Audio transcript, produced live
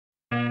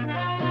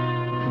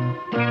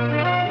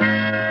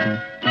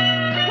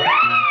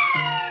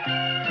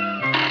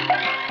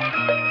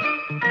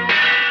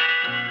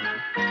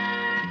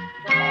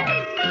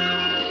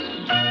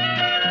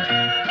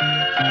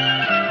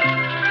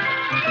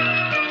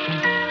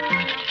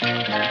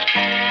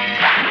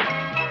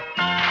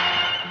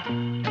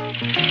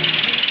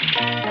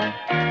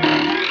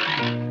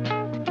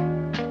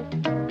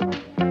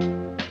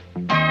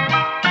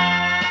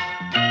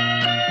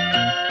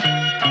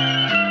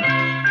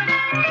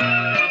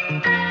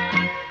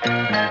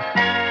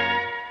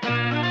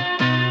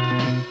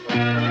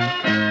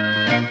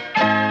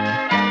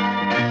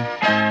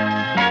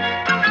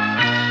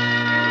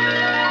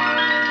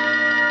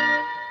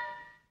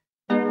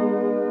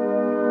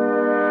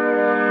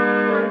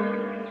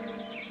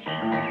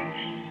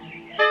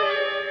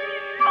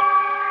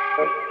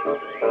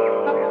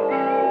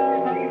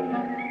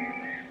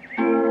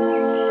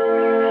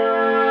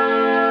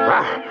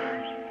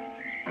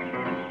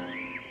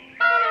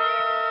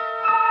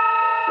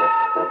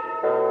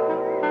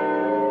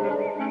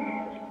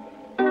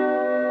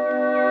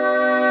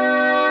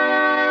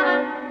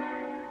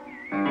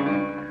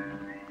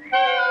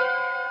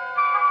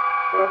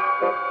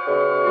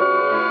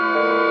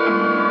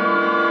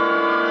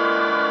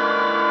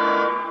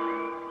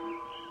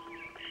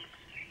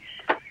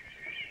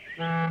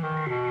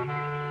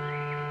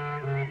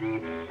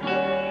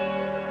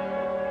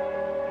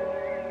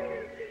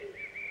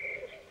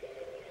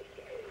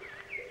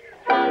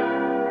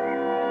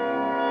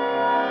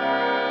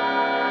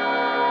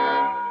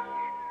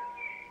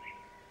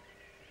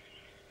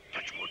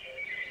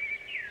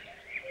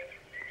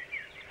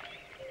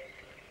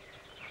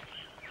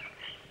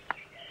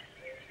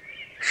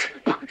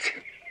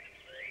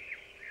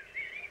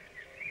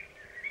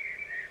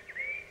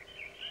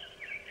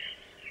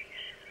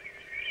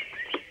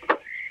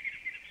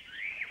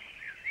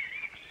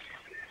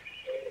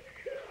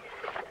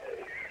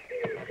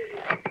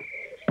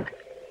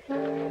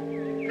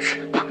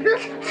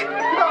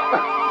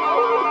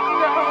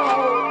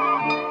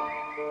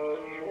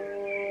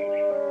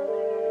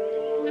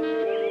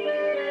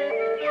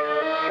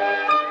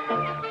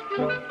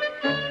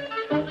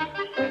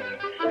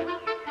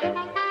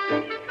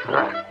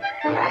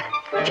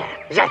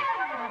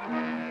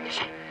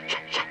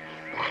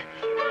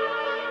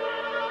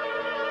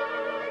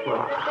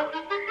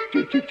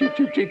But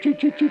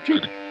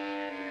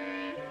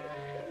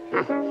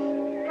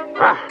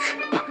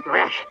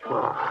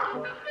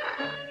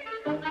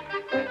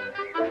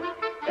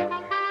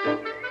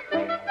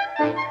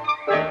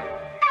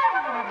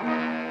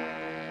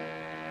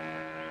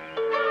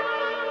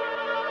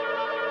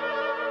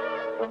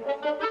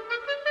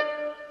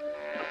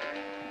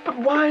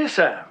why,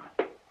 Sam?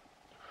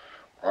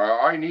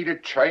 I need a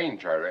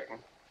change, I reckon.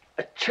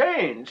 A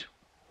change?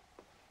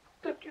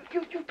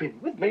 You've been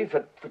with me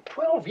for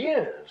 12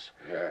 years.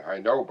 Yeah, I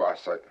know,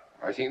 boss.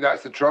 I think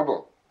that's the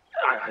trouble.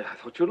 I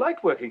thought you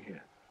liked working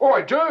here. Oh,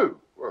 I do.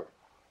 Well,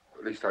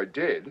 at least I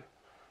did.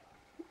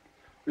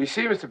 You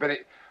see, Mr.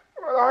 Bennett,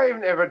 well, I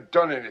haven't ever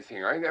done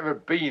anything. I ain't never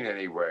been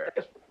anywhere.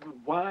 Yes, but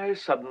why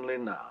suddenly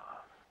now?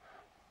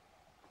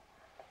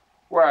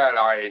 Well,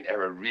 I ain't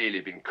ever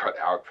really been cut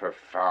out for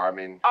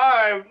farming.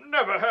 I've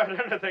never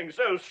heard anything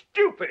so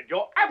stupid.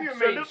 You're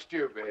absolutely... You mean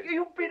stupid?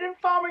 You've been in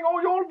farming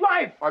all your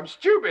life. I'm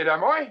stupid,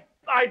 am I?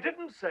 I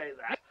didn't say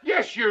that.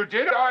 Yes, you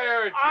did. I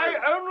heard you. I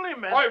only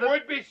meant I that...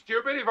 would be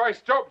stupid if I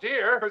stopped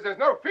here, because there's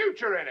no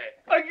future in it.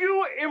 Are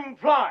you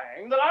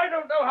implying that I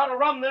don't know how to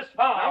run this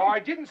farm? No, I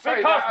didn't say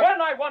because that. Because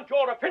when I want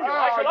your opinion,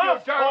 I shall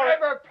ask for it. You don't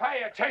ever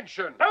pay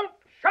attention. Don't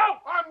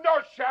shout! I'm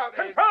not shouting.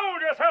 Control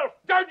yourself.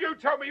 Don't you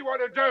tell me what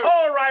to do.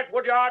 All right,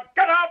 Woodyard,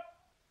 get up.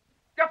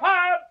 You're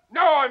fired.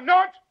 No, I'm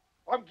not.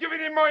 I'm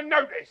giving him my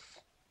notice.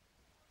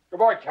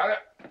 Goodbye, Caleb.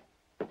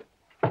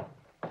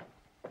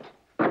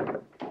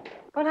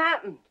 What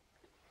happened?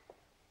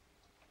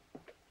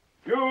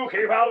 You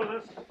keep out of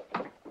this.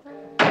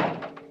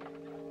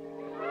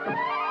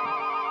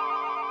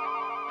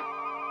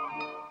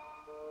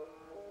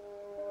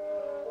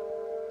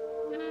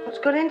 What's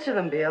got into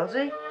them,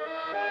 Beelzy?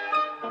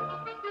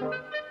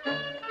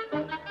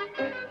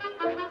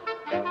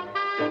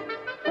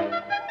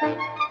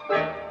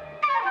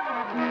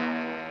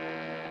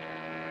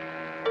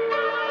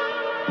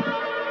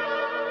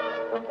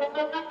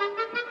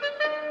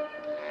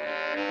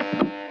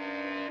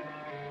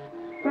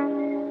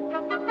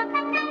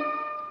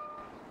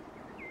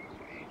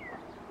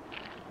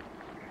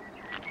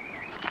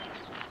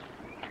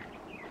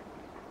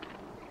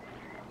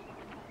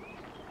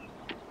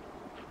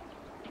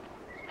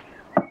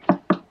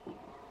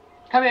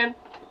 Come in.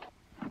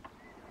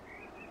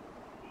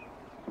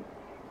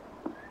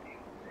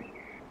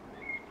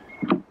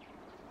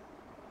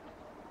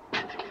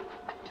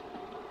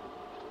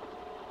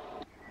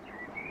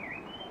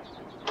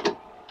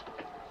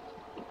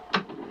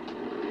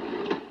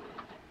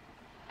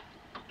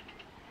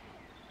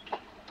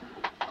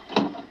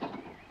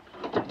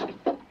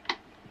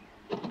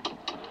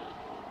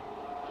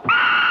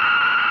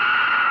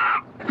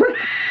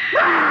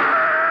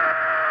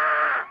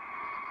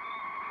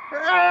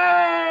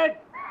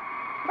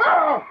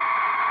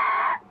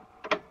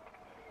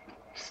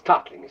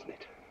 Startling, isn't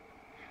it?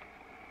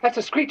 That's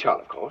a screech owl,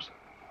 of course.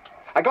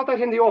 I got that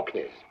in the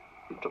Orkneys.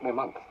 It took me a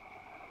month.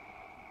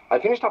 I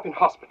finished up in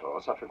hospital,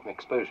 suffering from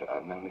exposure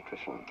and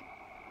malnutrition.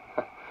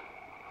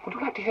 Would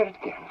you like to hear it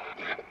again?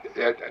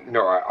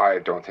 No, I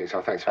don't think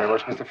so. Thanks very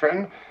much, Mr.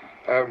 Fenton.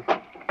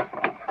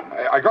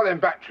 I got them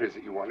batteries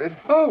that you wanted.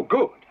 Oh,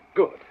 good,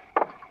 good.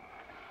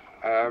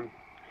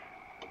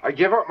 I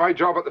gave up my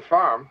job at the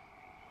farm.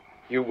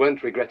 You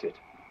won't regret it.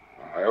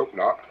 I hope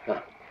not.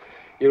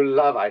 You'll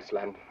love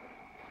Iceland.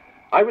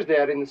 I was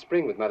there in the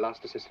spring with my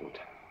last assistant.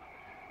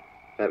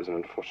 That was an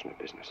unfortunate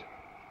business.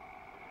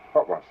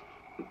 What was?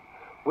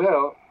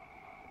 Well,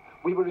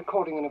 we were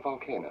recording in a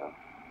volcano.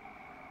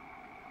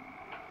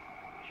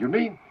 You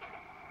mean?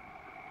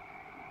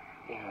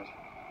 Yes.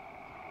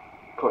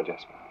 Poor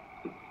Jasper.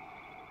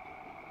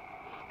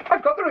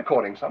 I've got the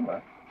recording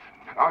somewhere.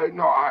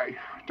 No, I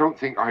don't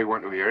think I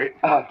want to hear it.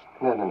 No,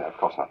 of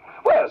course not.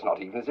 Well, it's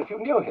not even as if you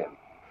knew him.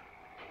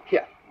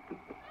 Here.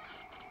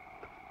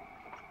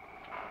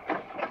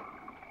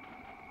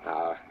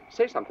 Now,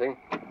 say something.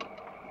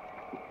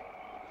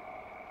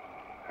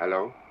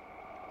 Hello?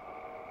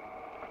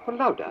 Well,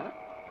 louder.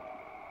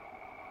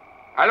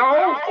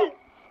 Hello?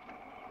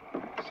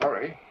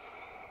 Sorry.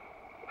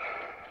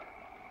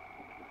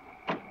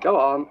 Go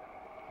on.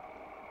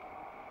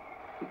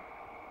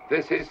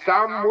 This is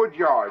Sam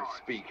Woodyard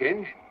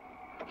speaking.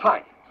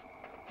 Fine.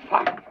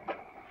 Fine.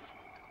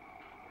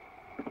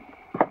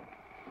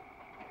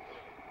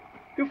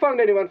 You found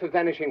anyone for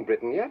Vanishing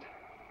Britain yet?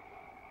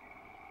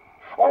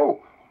 Oh,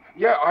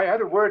 yeah, I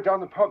had a word down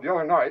the pub the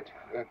other night.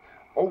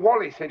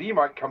 Wally said he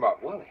might come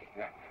up. Wally?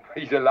 Yeah,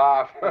 he's a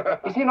laugh.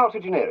 Is he an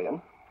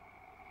octogenarian?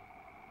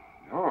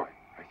 No,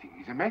 I think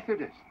he's a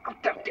Methodist. Oh,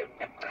 don't do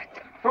that.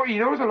 No, he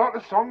knows a lot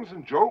of songs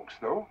and jokes,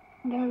 though.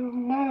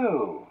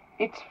 No.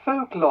 It's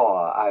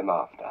folklore I'm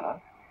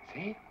after.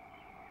 See?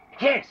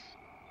 Yes.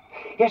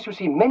 Yes, you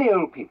see, many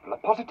old people are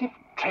positive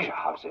treasure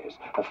houses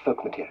of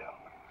folk material.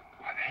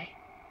 Are they?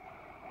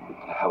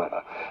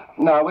 However,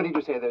 now, where did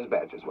you say those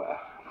badges were?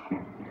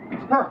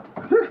 No!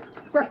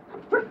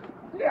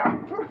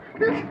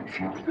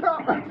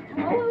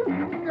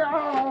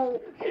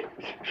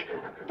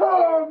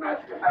 Oh,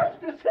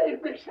 Master,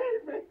 save me!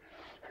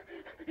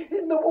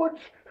 In the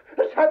woods,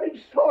 savage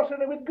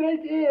sorcerer with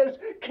great ears,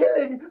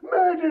 killing,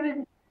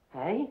 murdering,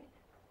 Hey?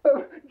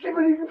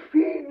 gibbering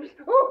fiends.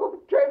 Oh,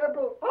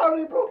 terrible,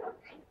 horrible.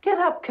 Get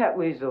up,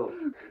 Catweazle.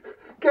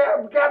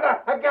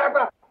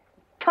 Gabba.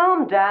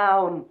 Calm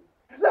down.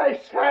 Thy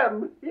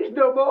Sam is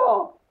no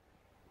more.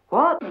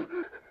 What?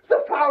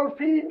 The foul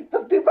fiend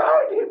have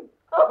devoured him.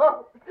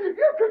 Oh.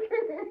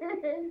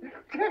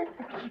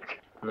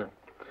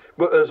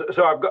 Well,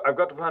 so I've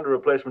got to find a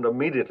replacement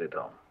immediately,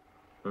 Tom.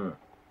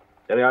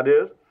 Any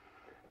ideas?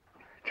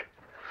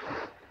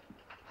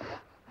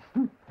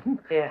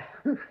 Yeah.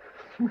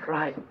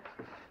 Right.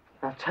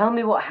 Now tell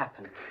me what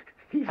happened.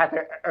 He had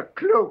a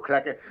cloak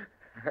like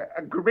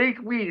a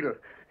great wheel.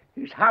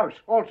 His house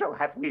also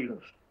had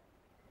wheels.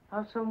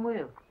 House on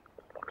wheels?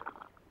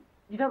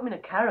 You don't mean a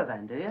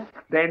caravan, do you?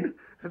 Then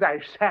thy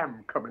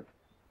Sam cometh.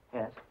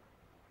 Yes.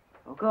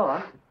 Oh, go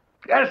on.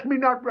 Ask me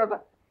not,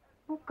 brother.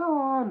 Oh, go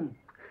on.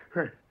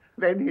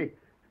 Then he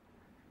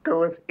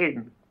goeth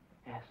in.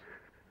 Yes.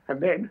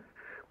 And then,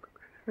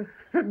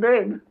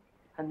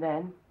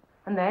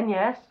 And then,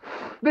 yes.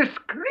 the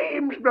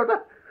screams,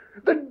 brother.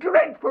 The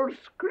dreadful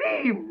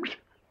screams.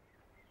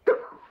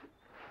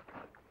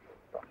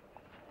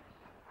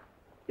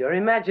 You're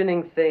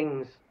imagining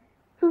things.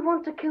 Who'd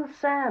want to kill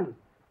Sam?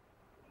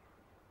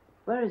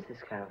 Where is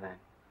this caravan?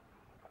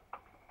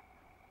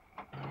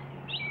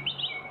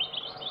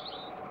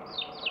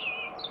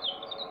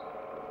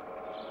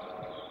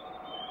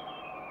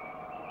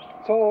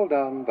 It's all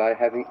done by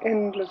having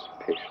endless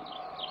patience.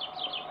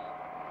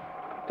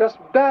 Just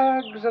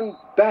bags and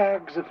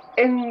bags of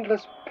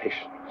endless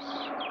patience.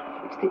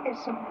 It's the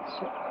essence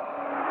of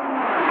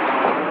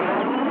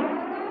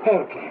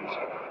airplanes.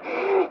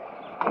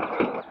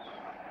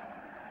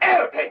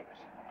 Airplanes!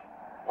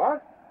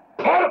 What?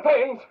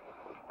 Airplanes!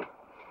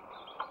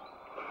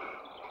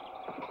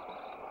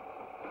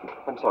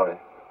 I'm sorry.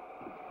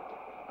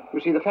 You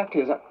see, the fact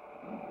is, I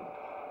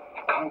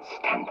can't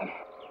stand them.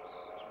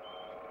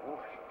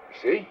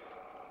 See?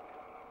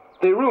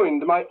 They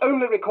ruined my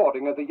only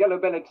recording of the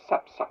yellow-bellied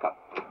sapsucker.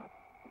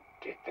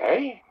 Did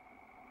they?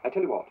 I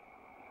tell you what,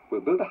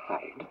 we'll build a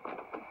hide,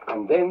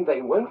 and then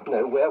they won't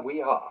know where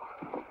we are.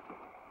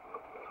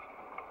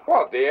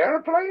 What, the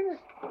aeroplanes?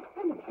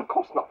 Of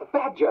course not, the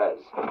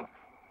badgers.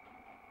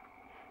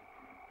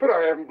 But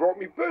I haven't brought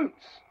me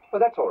boots. Well,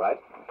 that's all right.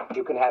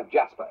 You can have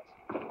Jasper's.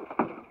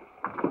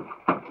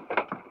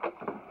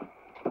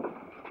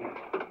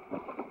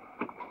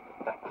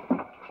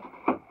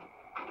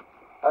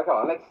 Oh, come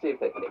on, let's see if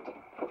they fit.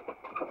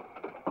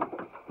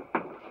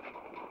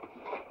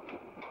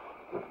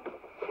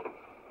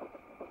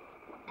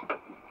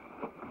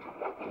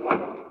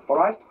 All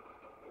right?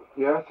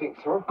 Yeah, I think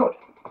so. Good.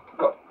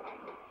 Good.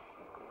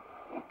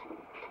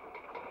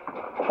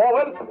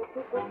 Forward.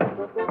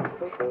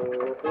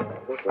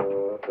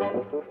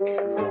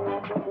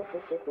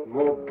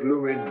 More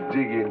blooming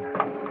digging.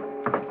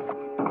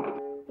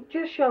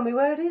 Just show me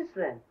where it is,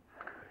 then.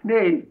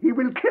 Nay, he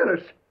will kill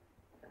us.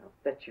 I'll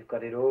bet you've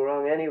got it all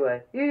wrong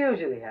anyway. You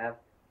usually have.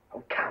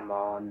 Oh, come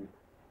on.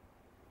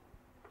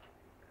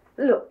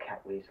 Look,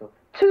 Catweazle,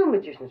 2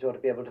 magicians ought to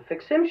be able to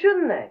fix him,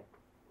 shouldn't they?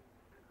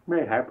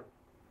 Mayhap.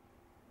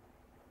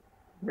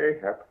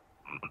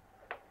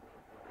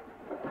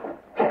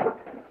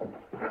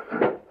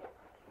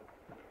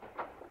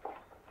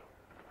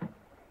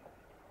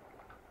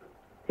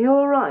 You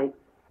all right?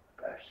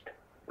 First,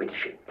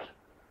 widdershins.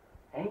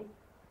 Eh?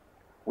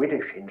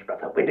 Widdershins,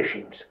 brother,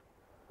 widdershins.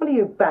 What are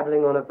you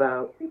babbling on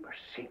about? We must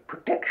seek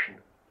protection.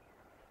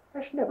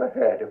 Hast never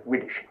heard of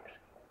widdershins?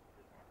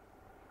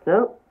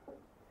 No?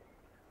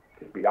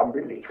 It's beyond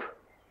belief.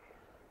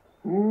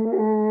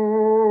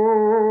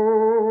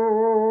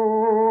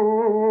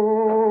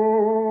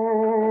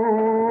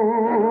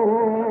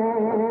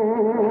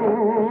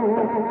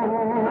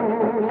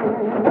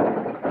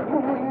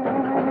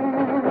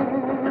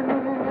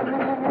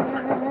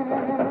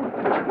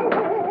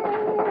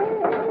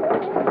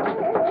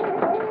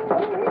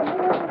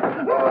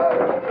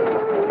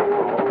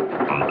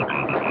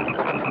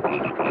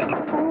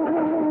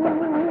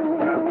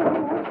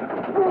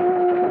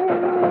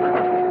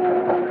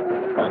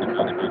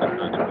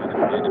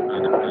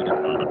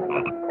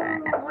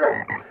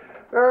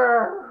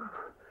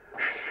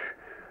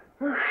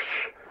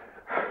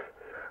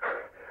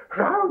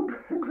 Round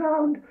and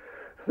round,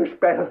 the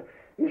spell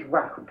is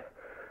wound.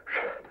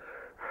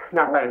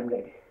 Now I am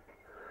ready.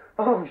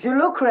 Oh, you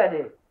look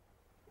ready.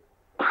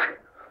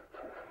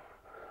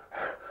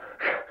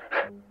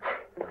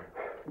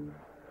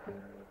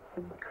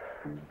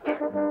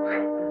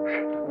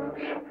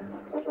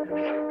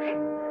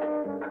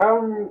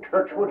 Come,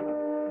 Touchwood,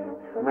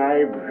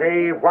 my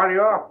brave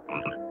warrior,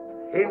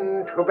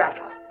 into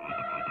battle.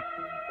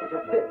 He's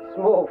a bit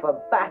small for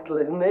battle,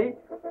 isn't he?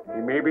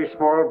 He may be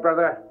small,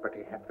 brother, but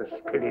he hath the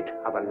spirit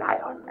of a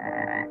lion.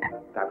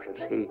 Thou shalt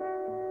see.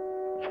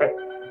 Say.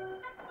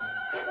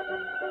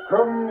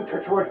 Come,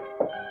 Touchwood,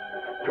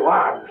 to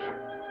arms.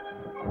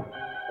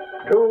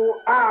 To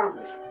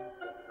arms.